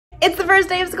It's the first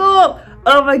day of school.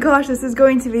 Oh my gosh, this is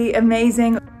going to be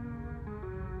amazing.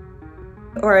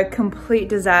 Or a complete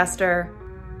disaster.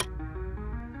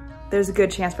 There's a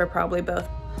good chance for probably both.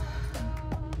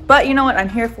 But you know what? I'm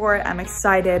here for it. I'm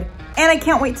excited. And I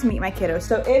can't wait to meet my kiddos.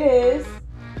 So it is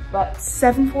about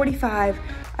 7:45.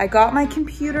 I got my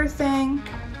computer thing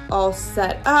all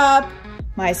set up.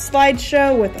 My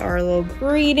slideshow with our little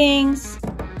greetings.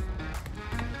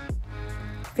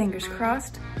 Fingers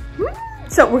crossed.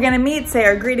 So we're gonna meet, say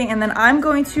our greeting, and then I'm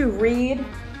going to read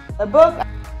a book.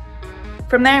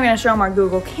 From there, I'm gonna show them our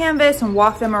Google Canvas and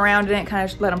walk them around in it, kind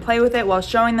of let them play with it while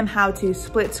showing them how to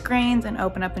split screens and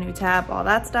open up a new tab, all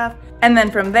that stuff. And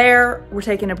then from there, we're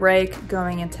taking a break,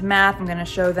 going into math. I'm gonna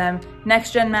show them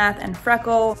Next Gen Math and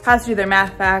Freckle, how to do their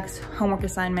math facts, homework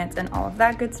assignments, and all of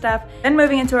that good stuff. Then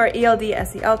moving into our ELD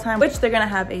SEL time, which they're gonna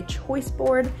have a choice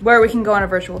board where we can go on a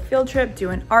virtual field trip, do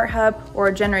an art hub, or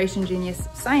a Generation Genius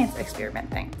science experiment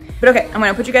thing. But okay, I'm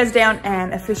gonna put you guys down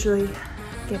and officially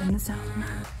get in the zone.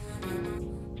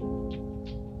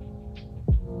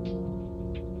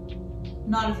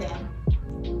 Not a fan.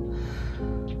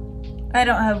 I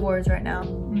don't have words right now.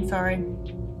 I'm sorry.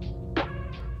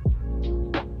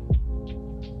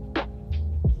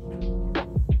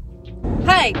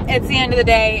 Hi, it's the end of the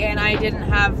day and I didn't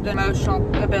have the emotional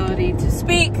ability to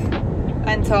speak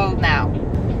until now.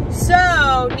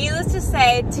 So, needless to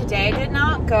say, today did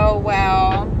not go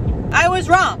well. I was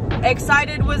wrong.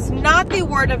 Excited was not the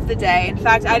word of the day. In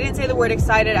fact, I didn't say the word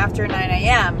excited after 9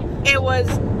 a.m. It was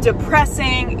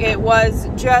depressing. It was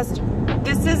just,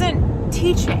 this isn't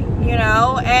teaching, you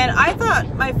know? And I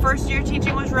thought my first year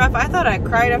teaching was rough. I thought I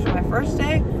cried after my first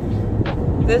day.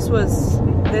 This was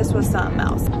something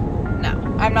else.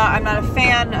 No, I'm not a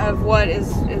fan of what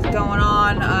is going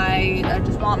on. I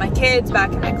just want my kids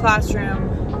back in my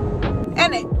classroom.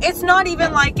 And it's not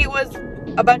even like it was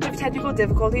a bunch of technical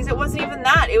difficulties. It wasn't even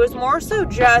that. It was more so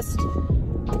just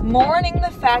mourning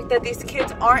the fact that these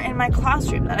kids aren't in my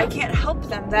classroom, that I can't help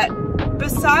them, that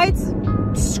besides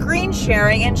screen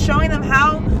sharing and showing them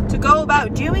how to go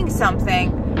about doing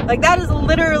something, like that is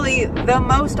literally the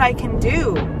most I can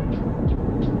do.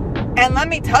 And let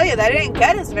me tell you, that didn't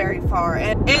get us very far.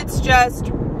 And it's just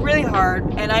really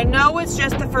hard. And I know it's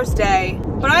just the first day,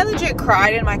 but I legit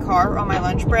cried in my car on my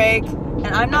lunch break. And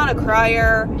I'm not a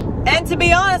crier. And to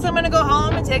be honest, I'm gonna go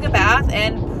home and take a bath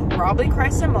and probably cry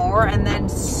some more and then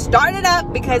start it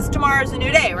up because tomorrow's a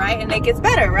new day, right? And it gets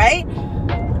better, right?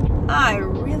 I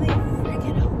really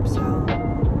freaking hope so.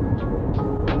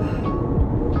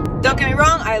 Don't get me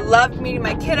wrong, I loved meeting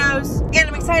my kiddos and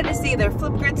I'm excited to see their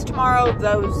flip grids tomorrow,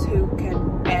 those who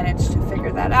can manage to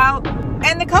figure that out.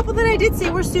 And the couple that I did see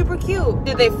were super cute.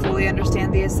 Did they fully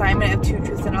understand the assignment of 2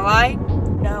 truths and a lie?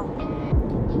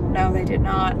 No, they did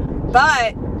not.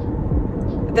 But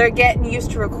they're getting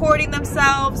used to recording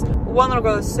themselves. One little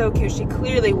girl is so cute. She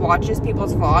clearly watches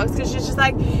people's vlogs because she's just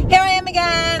like, here I am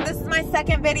again. This is my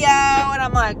second video. And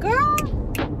I'm like, girl,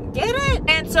 get it?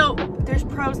 And so there's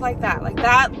pros like that. Like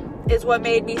that is what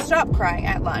made me stop crying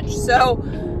at lunch. So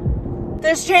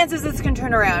there's chances this can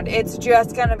turn around. It's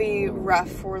just gonna be rough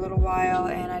for a little while.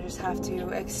 And I just have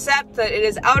to accept that it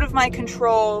is out of my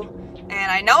control. And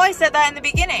I know I said that in the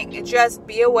beginning. Just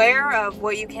be aware of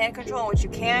what you can control and what you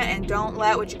can't, and don't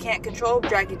let what you can't control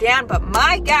drag you down. But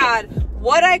my God,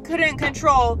 what I couldn't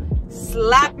control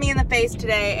slapped me in the face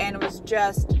today, and it was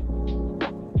just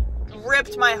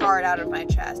ripped my heart out of my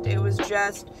chest. It was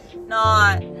just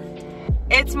not,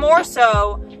 it's more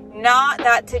so not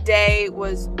that today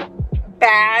was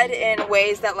bad in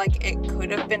ways that like it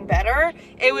could have been better.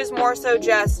 It was more so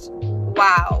just,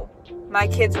 wow. My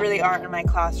kids really aren't in my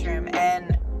classroom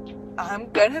and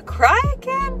I'm gonna cry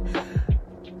again.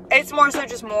 It's more so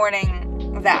just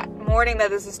mourning that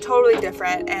this is totally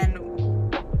different and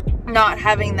not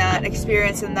having that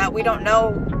experience, and that we don't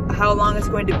know how long it's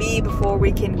going to be before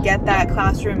we can get that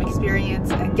classroom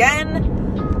experience again.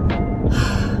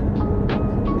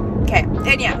 Okay,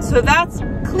 and yeah, so that's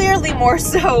clearly more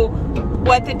so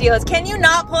what the deal is. Can you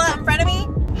not pull that in front of me?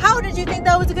 How did you think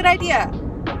that was a good idea?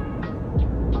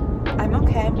 I'm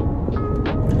okay.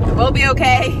 We'll be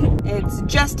okay. It's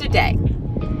just a day.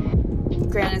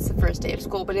 Granted, it's the first day of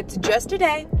school, but it's just a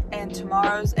day, and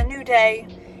tomorrow's a new day.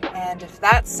 And if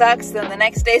that sucks, then the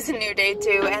next day's a new day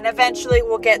too. And eventually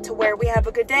we'll get to where we have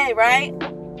a good day, right?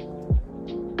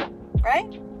 Right?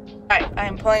 All right,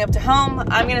 I'm pulling up to home.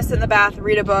 I'm gonna sit in the bath,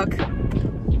 read a book,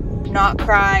 not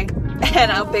cry,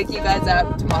 and I'll pick you guys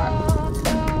up tomorrow.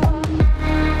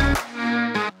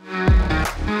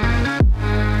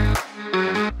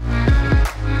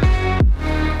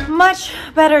 Much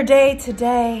better day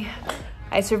today.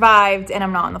 I survived and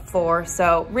I'm not on the floor.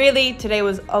 So really today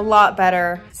was a lot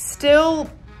better. Still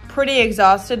pretty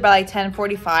exhausted by like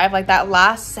 10:45. Like that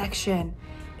last section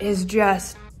is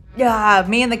just, yeah,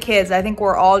 me and the kids, I think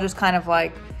we're all just kind of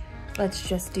like, let's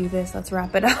just do this, let's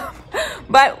wrap it up.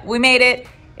 But we made it.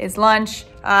 It's lunch.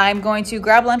 I'm going to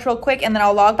grab lunch real quick and then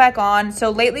I'll log back on. So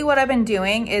lately what I've been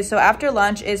doing is, so after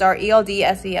lunch is our ELD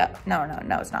SEL.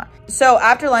 No, it's not. So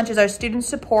after lunch is our student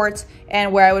support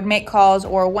and where I would make calls,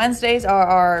 or Wednesdays are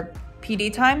our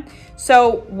PD time.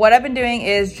 So what I've been doing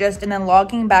is just, and then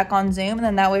logging back on Zoom, and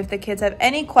then that way if the kids have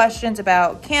any questions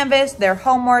about Canvas, their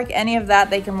homework, any of that,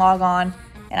 they can log on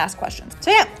and ask questions. So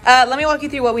yeah, let me walk you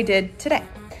through what we did today.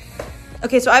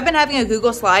 Okay, so I've been having a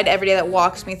Google slide every day that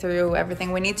walks me through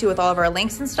everything we need to with all of our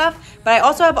links and stuff, but I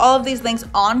also have all of these links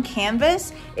on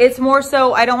Canvas. It's more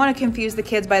so I don't want to confuse the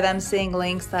kids by them seeing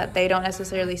links that they don't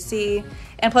necessarily see.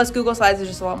 And plus Google Slides is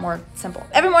just a lot more simple.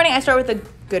 Every morning I start with a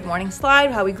good morning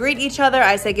slide, how we greet each other.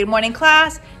 I say good morning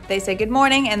class, they say good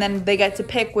morning, and then they get to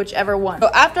pick whichever one. So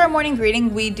after our morning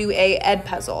greeting, we do a ed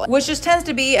puzzle, which just tends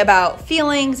to be about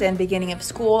feelings and beginning of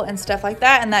school and stuff like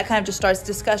that. And that kind of just starts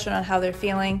discussion on how they're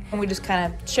feeling. And we just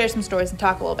kind of share some stories and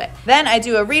talk a little bit. Then I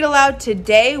do a read aloud.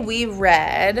 Today we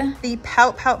read The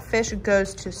Pout Pout Fish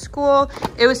Goes to School.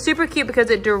 It was super cute because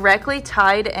it directly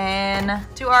tied in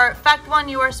to our fact 1,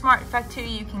 you are smart. Fact 2,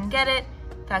 you can get it.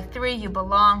 Fact 3, you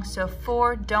belong. So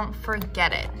 4, don't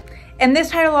forget it. And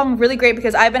this tied along really great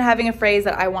because I've been having a phrase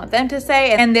that I want them to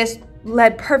say, and this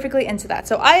led perfectly into that.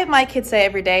 So I have my kids say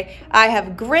every day, I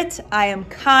have grit, I am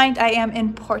kind, I am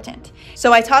important.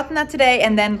 So I taught them that today,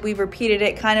 and then we repeated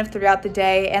it kind of throughout the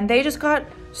day, and they just got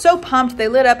so pumped. They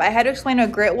lit up. I had to explain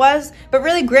what grit was, but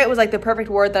really grit was like the perfect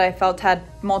word that I felt had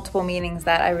multiple meanings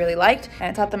that I really liked, and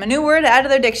I taught them a new word out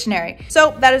of their dictionary.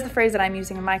 So that is the phrase that I'm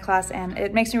using in my class, and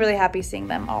it makes me really happy seeing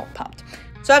them all pumped.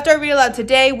 So after I read aloud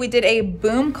today, we did a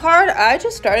boom card. I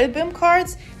just started boom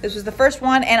cards. This was the first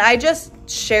one, and I just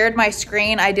shared my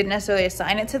screen. I didn't necessarily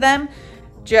assign it to them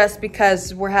just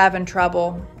because we're having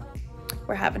trouble.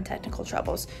 We're having technical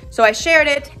troubles. So I shared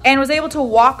it and was able to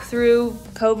walk through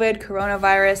COVID,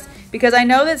 coronavirus, because I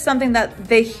know that's something that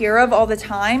they hear of all the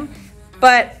time,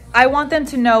 but I want them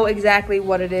to know exactly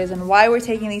what it is and why we're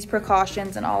taking these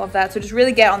precautions and all of that. So just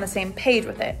really get on the same page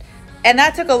with it. And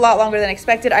that took a lot longer than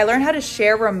expected. I learned how to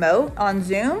share remote on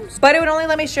Zoom, but it would only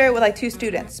let me share it with like 2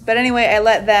 students. But anyway, I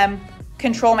let them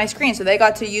control my screen. So they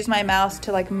got to use my mouse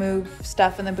to like move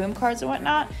stuff in the boom cards and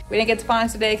whatnot. We didn't get to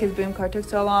phonics today because boom card took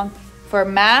so long. For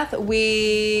math,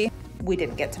 we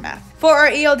didn't get to math. For our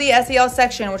ELD SEL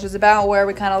section, which is about where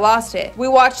we kind of lost it, we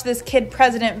watched this Kid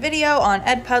President video on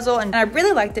Ed Puzzle, and I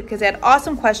really liked it because it had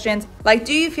awesome questions like,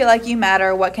 do you feel like you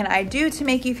matter? What can I do to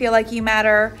make you feel like you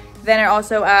matter? Then it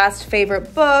also asked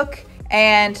favorite book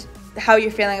and how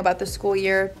you're feeling about the school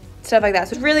year, stuff like that.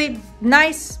 So it's really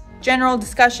nice general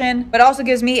discussion, but also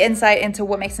gives me insight into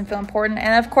what makes them feel important.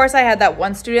 And of course I had that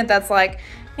one student that's like,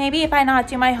 maybe if I not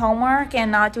do my homework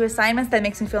and not do assignments, that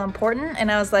makes me feel important.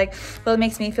 And I was like, well, it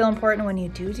makes me feel important when you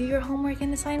do your homework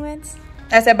and assignments.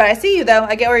 I said, but I see you though.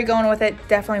 I get where you're going with it.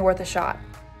 Definitely worth a shot,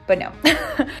 but no.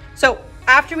 So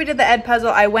after we did the Ed puzzle,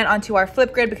 I went onto our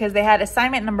Flipgrid because they had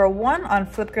assignment number 1 on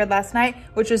Flipgrid last night,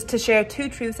 which was to share 2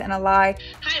 truths and a lie.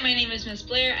 Hi, my name is Miss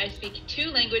Blair. I speak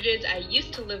 2 languages. I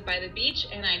used to live by the beach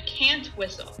and I can't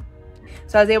whistle.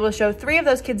 So I was able to show 3 of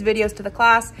those kids' videos to the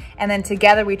class, and then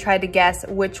together we tried to guess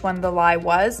which one the lie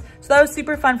was. So that was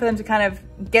super fun for them to kind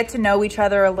of get to know each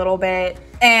other a little bit.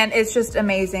 And it's just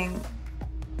amazing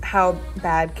how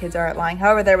bad kids are at lying.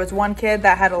 However, there was one kid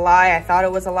that had a lie. I thought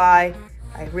it was a lie.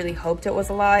 I really hoped it was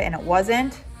a lie, and it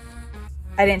wasn't.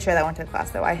 I didn't share that one to the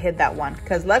class though. I hid that one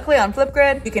because luckily on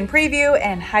Flipgrid, you can preview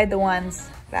and hide the ones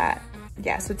that,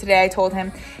 yeah. So today I told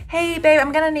him, hey babe,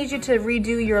 I'm gonna need you to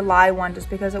redo your lie one just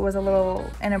because it was a little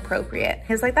inappropriate.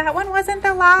 He's like, that one wasn't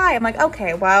the lie. I'm like,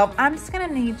 okay, well, I'm just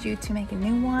gonna need you to make a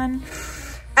new one.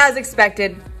 As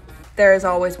expected, there is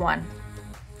always one.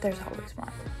 There's always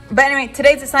one. But anyway,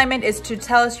 today's assignment is to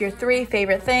tell us your 3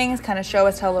 favorite things, kind of show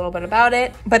us a little bit about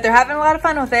it. But they're having a lot of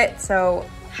fun with it, so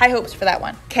high hopes for that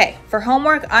one. Okay, for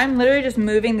homework, I'm literally just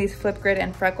moving these Flipgrid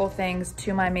and Freckle things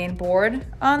to my main board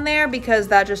on there because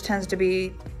that just tends to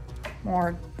be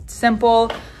more simple.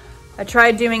 I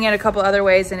tried doing it a couple other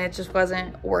ways and it just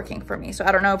wasn't working for me. So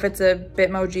I don't know if it's a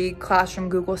Bitmoji Classroom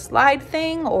Google Slide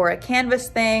thing or a Canvas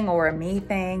thing or a me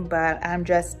thing, but I'm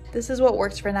just, this is what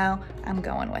works for now. I'm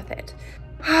going with it.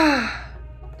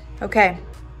 Okay,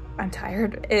 I'm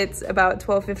tired. It's about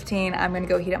 12:15. I'm gonna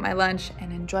go heat up my lunch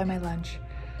and enjoy my lunch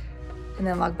and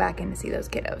then log back in to see those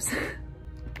kiddos.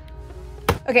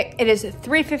 Okay, it is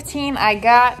 3:15. I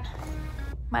got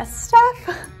my stuff.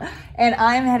 And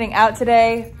I'm heading out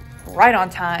today right on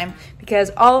time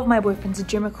because all of my boyfriend's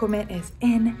gym equipment is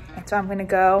in. And so I'm gonna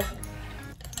go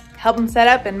help him set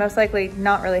up and most likely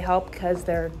not really help because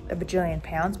they're a bajillion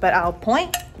pounds, but I'll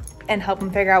point and help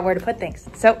him figure out where to put things.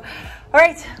 So, all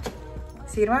right,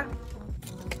 see you tomorrow.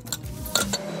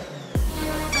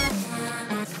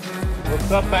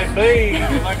 What's up, baby?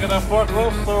 You like enough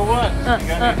forklifts or what? You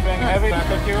got anything heavy? I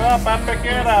pick you up, I pick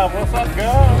it up. What's up,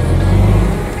 girl?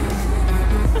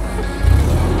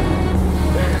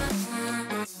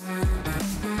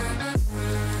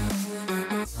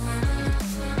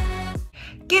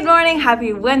 Good morning,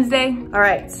 happy Wednesday. All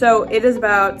right, so it is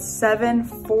about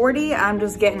 7:40. I'm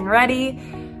just getting ready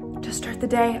to start the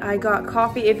day. I got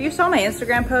coffee. If you saw my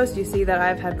Instagram post, you see that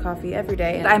I've had coffee every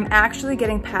day. I'm actually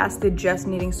getting past the just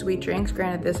needing sweet drinks.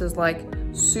 Granted, this is like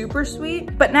super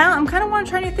sweet, but now I'm kind of want to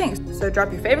try new things. So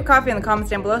drop your favorite coffee in the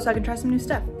comments down below so I can try some new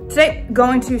stuff. Today,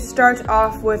 going to start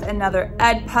off with another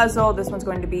Ed puzzle. This one's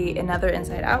going to be another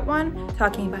Inside Out one,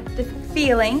 talking about different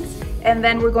feelings. And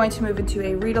then we're going to move into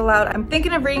a read aloud. I'm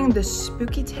thinking of reading The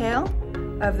Spooky Tale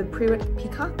of the Pre-Wit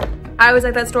Peacock. I always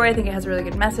like that story. I think it has a really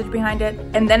good message behind it.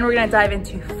 And then we're gonna dive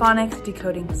into phonics,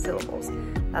 decoding syllables.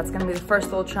 That's gonna be the first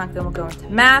little chunk. Then we'll go into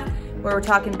math, where we're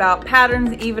talking about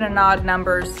patterns, even and odd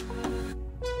numbers,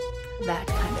 that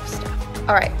kind of stuff.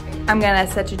 All right, I'm gonna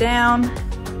set you down.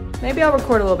 Maybe I'll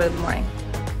record a little bit in the morning.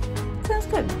 Sounds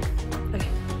good. Okay.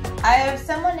 I have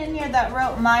someone in here that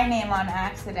wrote my name on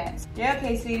accident. You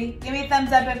okay, sweetie? Give me a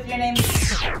thumbs up if your name,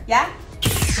 yeah?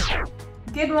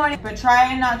 Good morning, but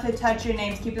try not to touch your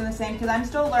names. Keep them the same because I'm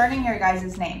still learning your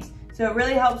guys' names. So it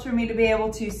really helps for me to be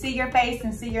able to see your face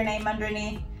and see your name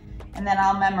underneath, and then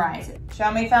I'll memorize it.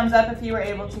 Show me thumbs up if you were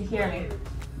able to hear me.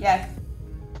 Yes.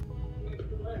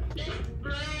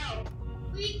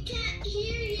 We can't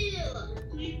hear you.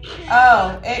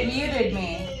 Oh, it muted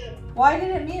me. Why did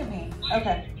it mute me?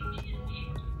 Okay.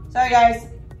 Sorry, guys.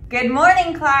 Good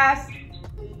morning, class.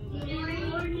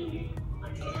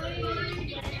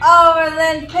 Oh, and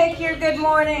then pick your good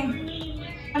morning.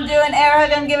 I'm doing air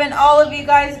hug. I'm giving all of you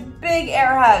guys big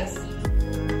air hugs.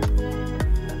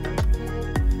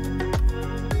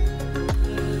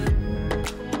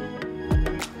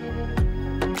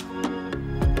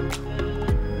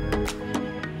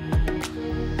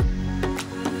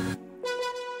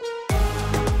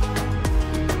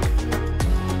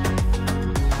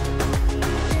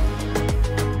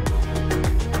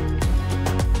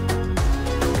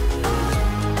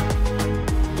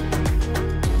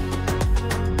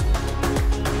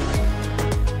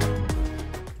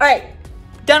 All right,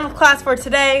 done with class for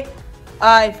today.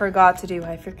 I forgot to do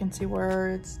high frequency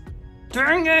words.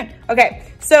 Dang it. Okay,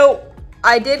 so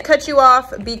I did cut you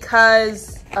off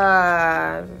because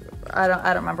I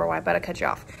don't remember why, but I cut you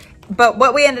off. But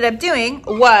what we ended up doing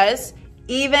was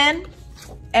even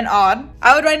and odd.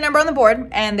 I would write a number on the board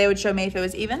and they would show me if it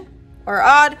was even or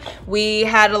odd. We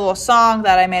had a little song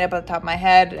that I made up at the top of my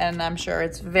head, and I'm sure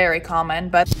it's very common,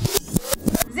 but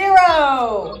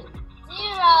 0,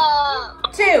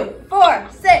 2, 4,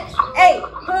 6, 8.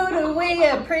 Who do we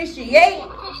appreciate?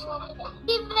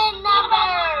 Even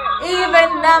numbers.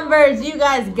 Even numbers. You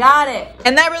guys got it.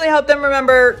 And that really helped them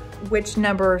remember which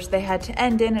numbers they had to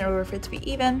end in order for it to be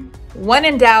even. When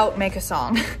in doubt, make a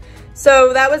song.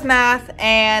 So that was math,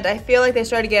 and I feel like they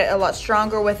started to get a lot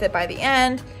stronger with it by the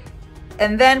end.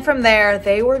 And then from there,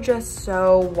 they were just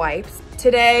so wiped.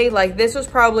 Today, like, this was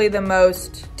probably the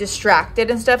most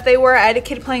distracted and stuff they were. I had a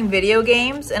kid playing video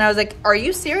games and I was like, are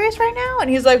you serious right now? And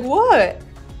he's like, what?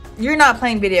 You're not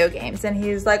playing video games. And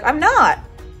he's like, I'm not.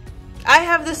 I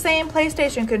have the same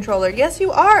PlayStation controller. Yes, you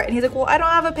are. And he's like, well, I don't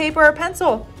have a paper or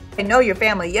pencil. I know your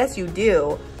family. Yes, you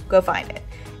do. Go find it.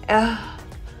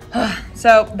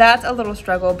 So that's a little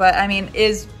struggle, but I mean,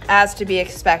 is as to be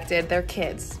expected. They're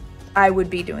kids. I would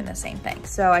be doing the same thing.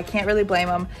 So I can't really blame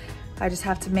them. I just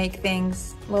have to make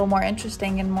things a little more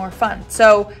interesting and more fun.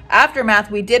 So after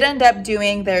math, we did end up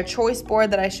doing their choice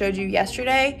board that I showed you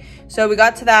yesterday. So we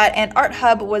got to that, and Art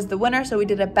Hub was the winner. So we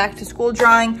did a back to school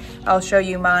drawing. I'll show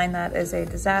you mine. That is a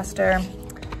disaster.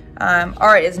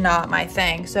 Art is not my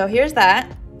thing. So here's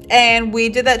that. And we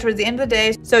did that towards the end of the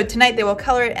day. So tonight they will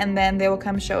color it and then they will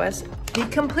come show us the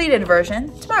completed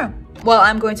version tomorrow. Well,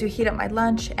 I'm going to heat up my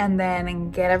lunch and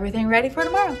then get everything ready for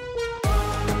tomorrow.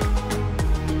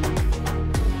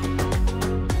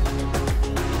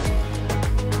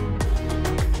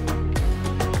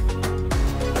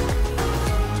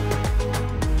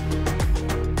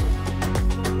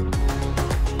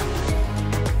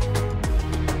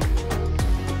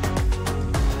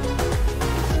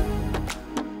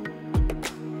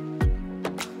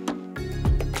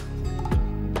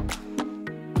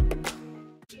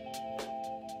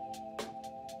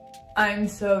 I'm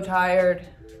so tired.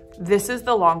 This is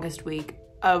the longest week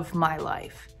of my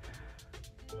life.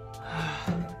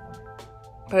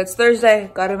 But it's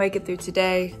Thursday, gotta make it through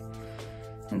today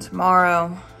and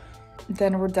tomorrow.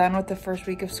 Then we're done with the first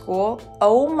week of school.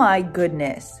 Oh my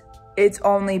goodness, it's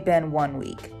only been 1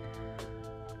 week.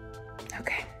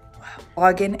 Okay, wow.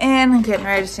 Logging in, getting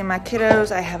ready to see my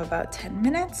kiddos. I have about 10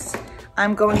 minutes.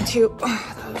 I'm going to,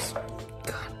 God,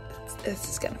 this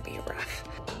is gonna be rough.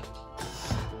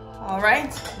 All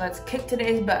right, let's kick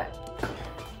today's butt.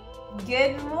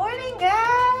 Good morning,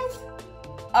 guys.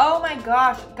 Oh my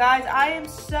gosh, guys, I am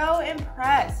so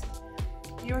impressed.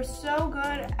 You're so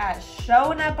good at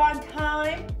showing up on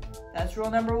time. That's rule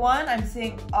number 1. I'm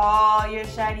seeing all your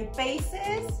shiny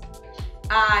faces.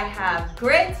 I have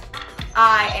grit.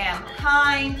 I am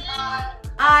kind.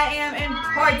 I am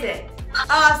important.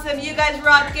 Awesome, you guys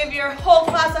rock. Give your whole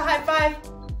class a high five.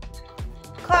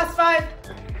 Class 5.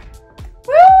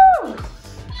 Woo!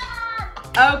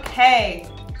 Okay,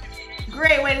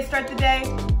 great way to start the day.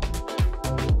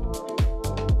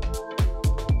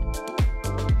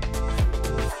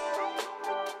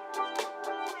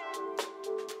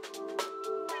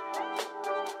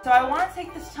 So I want to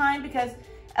take this time because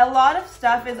a lot of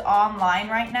stuff is online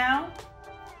right now.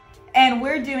 And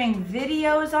we're doing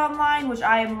videos online, which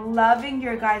I am loving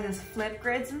your guys' flip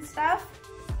grids and stuff.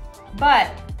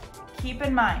 But keep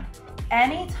in mind,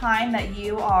 any time that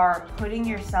you are putting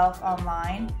yourself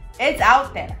online, it's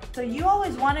out there. So you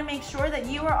always want to make sure that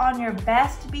you are on your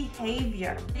best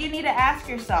behavior. You need to ask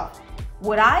yourself,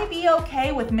 would I be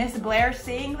okay with Miss Blair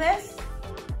seeing this?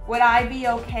 Would I be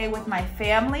okay with my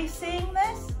family seeing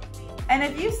this? And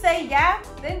if you say yeah,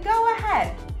 then go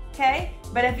ahead, okay?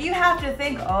 But if you have to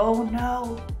think, oh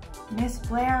no, Miss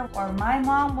Blair or my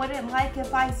mom wouldn't like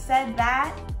if I said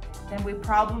that, then we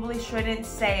probably shouldn't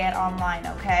say it online,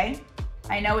 okay?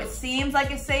 I know it seems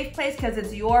like a safe place because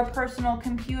it's your personal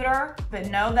computer, but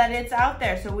know that it's out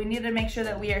there. So we need to make sure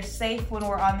that we are safe when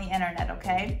we're on the internet,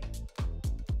 okay?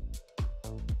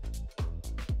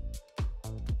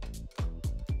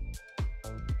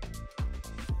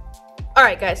 All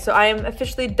right, guys, so I am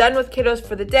officially done with kiddos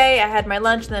for the day. I had my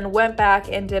lunch and then went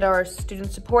back and did our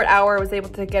student support hour. I was able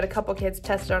to get a couple kids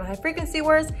tested on high frequency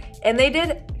words, and they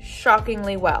did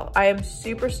shockingly well. I am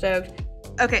super stoked.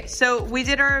 Okay, so we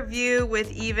did our review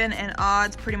with even and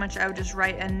odds. Pretty much I would just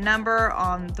write a number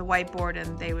on the whiteboard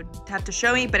and they would have to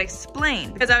show me, but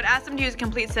explain. Because I would ask them to use a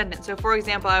complete sentence. So for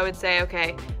example, I would say,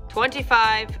 okay,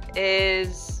 25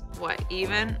 is what,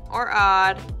 even or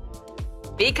odd?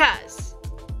 Because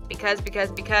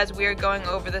we are going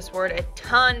over this word a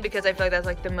ton because I feel like that's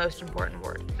like the most important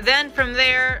word. Then from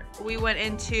there, we went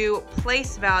into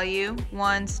place value,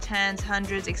 ones, tens,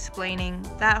 hundreds, explaining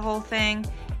that whole thing.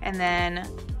 And then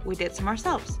we did some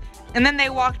ourselves. And then they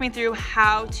walked me through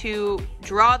how to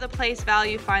draw the place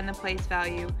value, find the place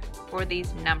value for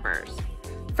these numbers.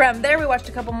 From there, we watched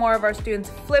a couple more of our students'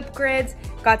 flip grids,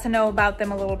 got to know about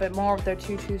them a little bit more with their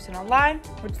 2 truths in a lie,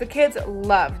 which the kids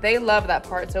love. They love that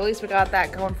part, so at least we got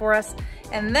that going for us.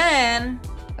 And then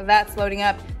that's loading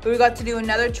up, but we got to do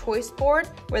another choice board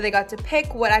where they got to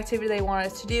pick what activity they wanted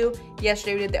us to do.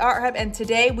 Yesterday we did the art hub, and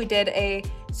today we did a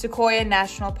Sequoia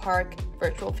National Park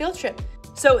virtual field trip.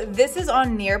 So this is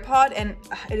on Nearpod, and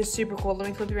it is super cool. Let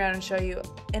me flip it around and show you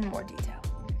in more detail.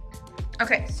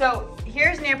 Okay, so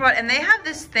here's Nearpod, and they have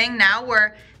this thing now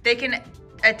where they can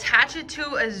attach it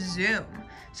to a Zoom.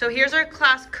 So here's our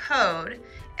class code,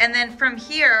 and then from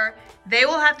here, they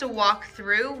will have to walk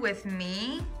through with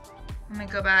me. Let me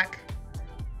go back,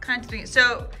 kind of doing it.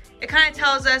 So it kind of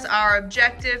tells us our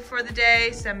objective for the day,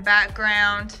 some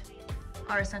background,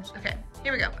 our essential, okay,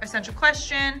 here we go. Essential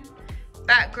question,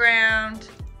 background,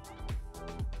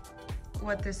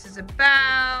 what this is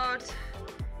about,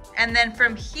 and then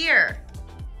from here,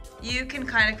 you can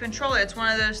kind of control it. It's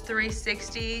one of those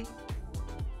 360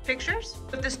 pictures.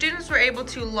 If the students were able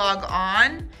to log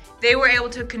on, they were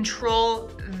able to control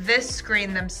this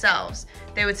screen themselves.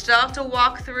 They would still have to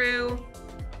walk through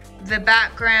the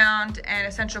background and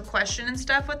essential question and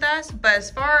stuff with us, but as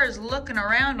far as looking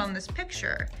around on this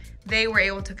picture, they were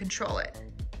able to control it.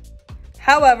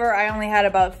 However, I only had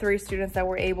about 3 students that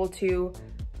were able to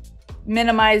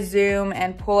minimize Zoom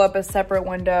and pull up a separate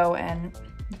window and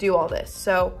do all this.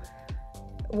 So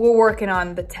we're working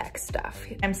on the tech stuff.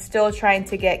 I'm still trying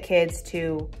to get kids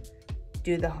to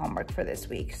do the homework for this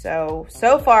week. So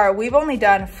far we've only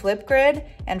done Flipgrid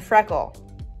and Freckle.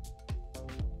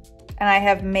 And I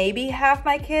have maybe half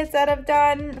my kids that have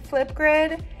done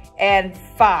Flipgrid and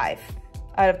 5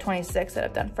 out of 26 that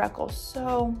have done Freckle.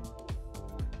 So,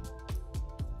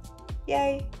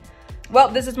 yay. Well,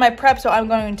 this is my prep, so I'm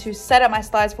going to set up my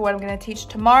slides for what I'm going to teach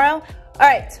tomorrow. All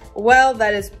right, well,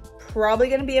 that is probably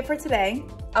going to be it for today.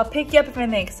 I'll pick you up if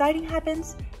anything exciting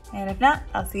happens, and if not,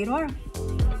 I'll see you tomorrow.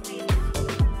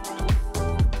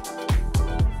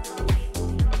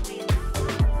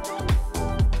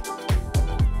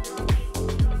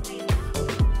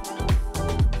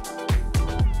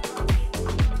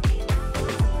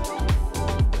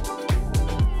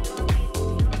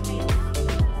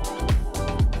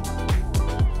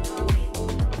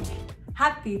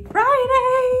 Happy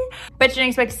Friday! Bet you didn't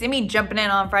expect to see me jumping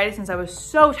in on Friday since I was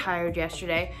so tired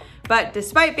yesterday. But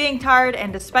despite being tired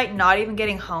and despite not even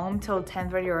getting home till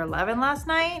 10:30 or 11 last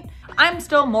night, I'm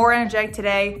still more energetic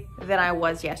today than I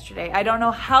was yesterday. I don't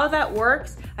know how that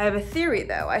works. I have a theory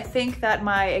though. I think that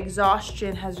my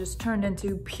exhaustion has just turned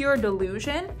into pure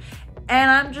delusion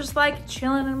and I'm just like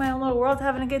chilling in my own little world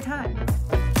having a good time.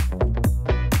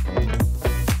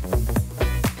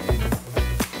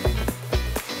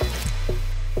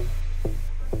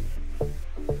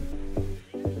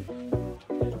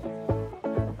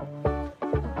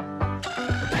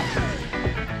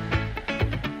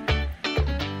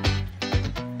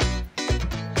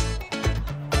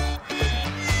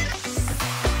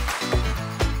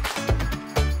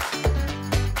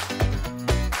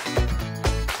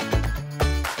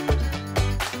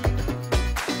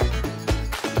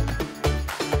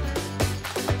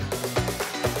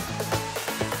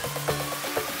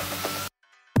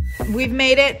 We've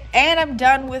made it and I'm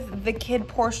done with the kid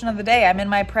portion of the day. I'm in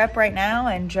my prep right now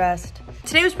and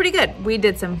today was pretty good. We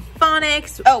did some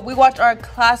phonics. Oh, we watched our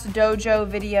class dojo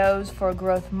videos for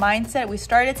growth mindset. We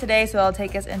started today, so it'll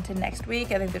take us into next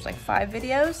week. I think there's like 5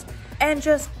 videos. And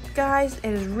guys,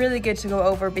 it is really good to go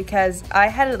over because I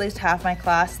had at least half my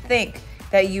class think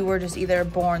that you were just either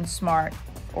born smart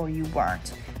or you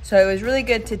weren't. So it was really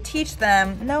good to teach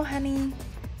them, no honey,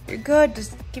 you're good,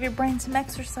 just give your brain some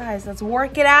exercise. Let's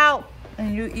work it out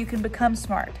and you can become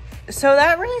smart. So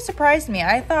that really surprised me.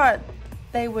 I thought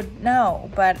they would know,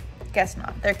 but guess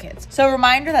not, they're kids. So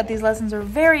reminder that these lessons are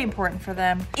very important for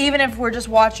them, even if we're just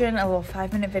watching a little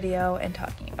 5-minute video and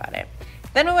talking about it.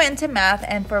 Then we went into math,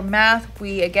 and for math,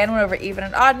 we again went over even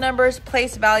and odd numbers,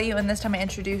 place value, and this time I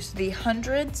introduced the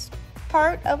hundreds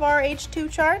part of our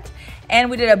H2 chart, and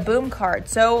we did a boom card.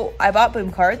 So I bought boom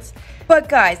cards, but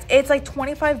guys, it's like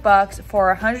 25 bucks for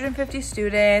 150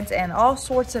 students and all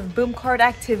sorts of boom card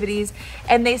activities,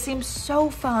 and they seem so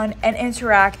fun and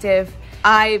interactive.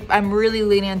 I'm really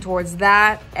leaning towards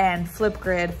that and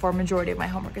Flipgrid for majority of my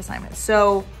homework assignments.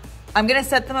 So I'm gonna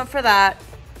set them up for that,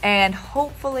 and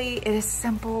hopefully it is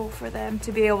simple for them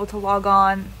to be able to log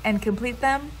on and complete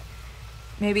them.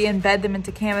 Maybe embed them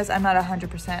into Canvas. I'm not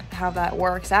 100% how that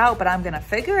works out, but I'm gonna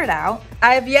figure it out.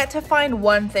 I have yet to find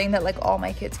one thing that like all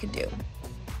my kids can do.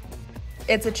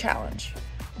 It's a challenge,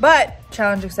 but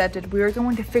challenge accepted. We are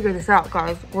going to figure this out,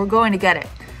 guys. We're going to get it.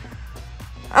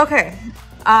 Okay,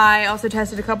 I also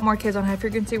tested a couple more kids on high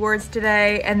frequency words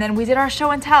today, and then we did our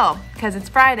show and tell because it's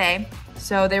Friday.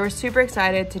 So they were super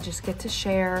excited to just get to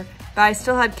share, but I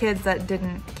still had kids that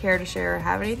didn't care to share or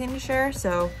have anything to share.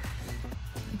 So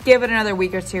give it another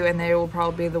week or two and they will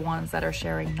probably be the ones that are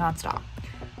sharing nonstop.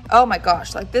 Oh my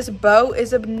gosh, like this bow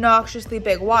is obnoxiously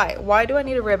big. Why? Why do I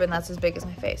need a ribbon that's as big as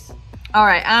my face? All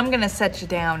right, I'm gonna set you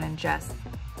down and just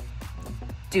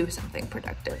do something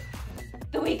productive.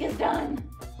 The week is done.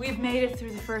 We've made it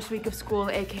through the first week of school,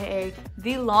 AKA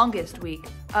the longest week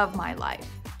of my life.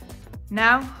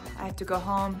 Now I have to go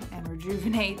home and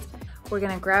rejuvenate. We're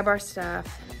gonna grab our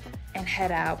stuff and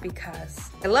head out because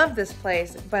I love this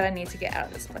place, but I need to get out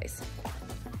of this place.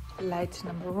 Light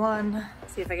number 1.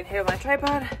 See if I can hit it on my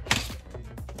tripod.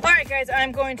 All right, guys,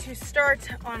 I'm going to start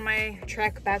on my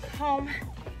trek back home.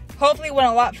 Hopefully it went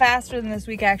a lot faster than this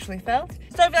week actually felt.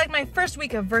 So if you like my first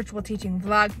week of virtual teaching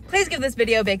vlog, please give this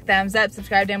video a big thumbs up,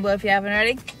 subscribe down below if you haven't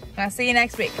already, and I'll see you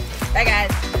next week. Bye,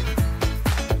 guys.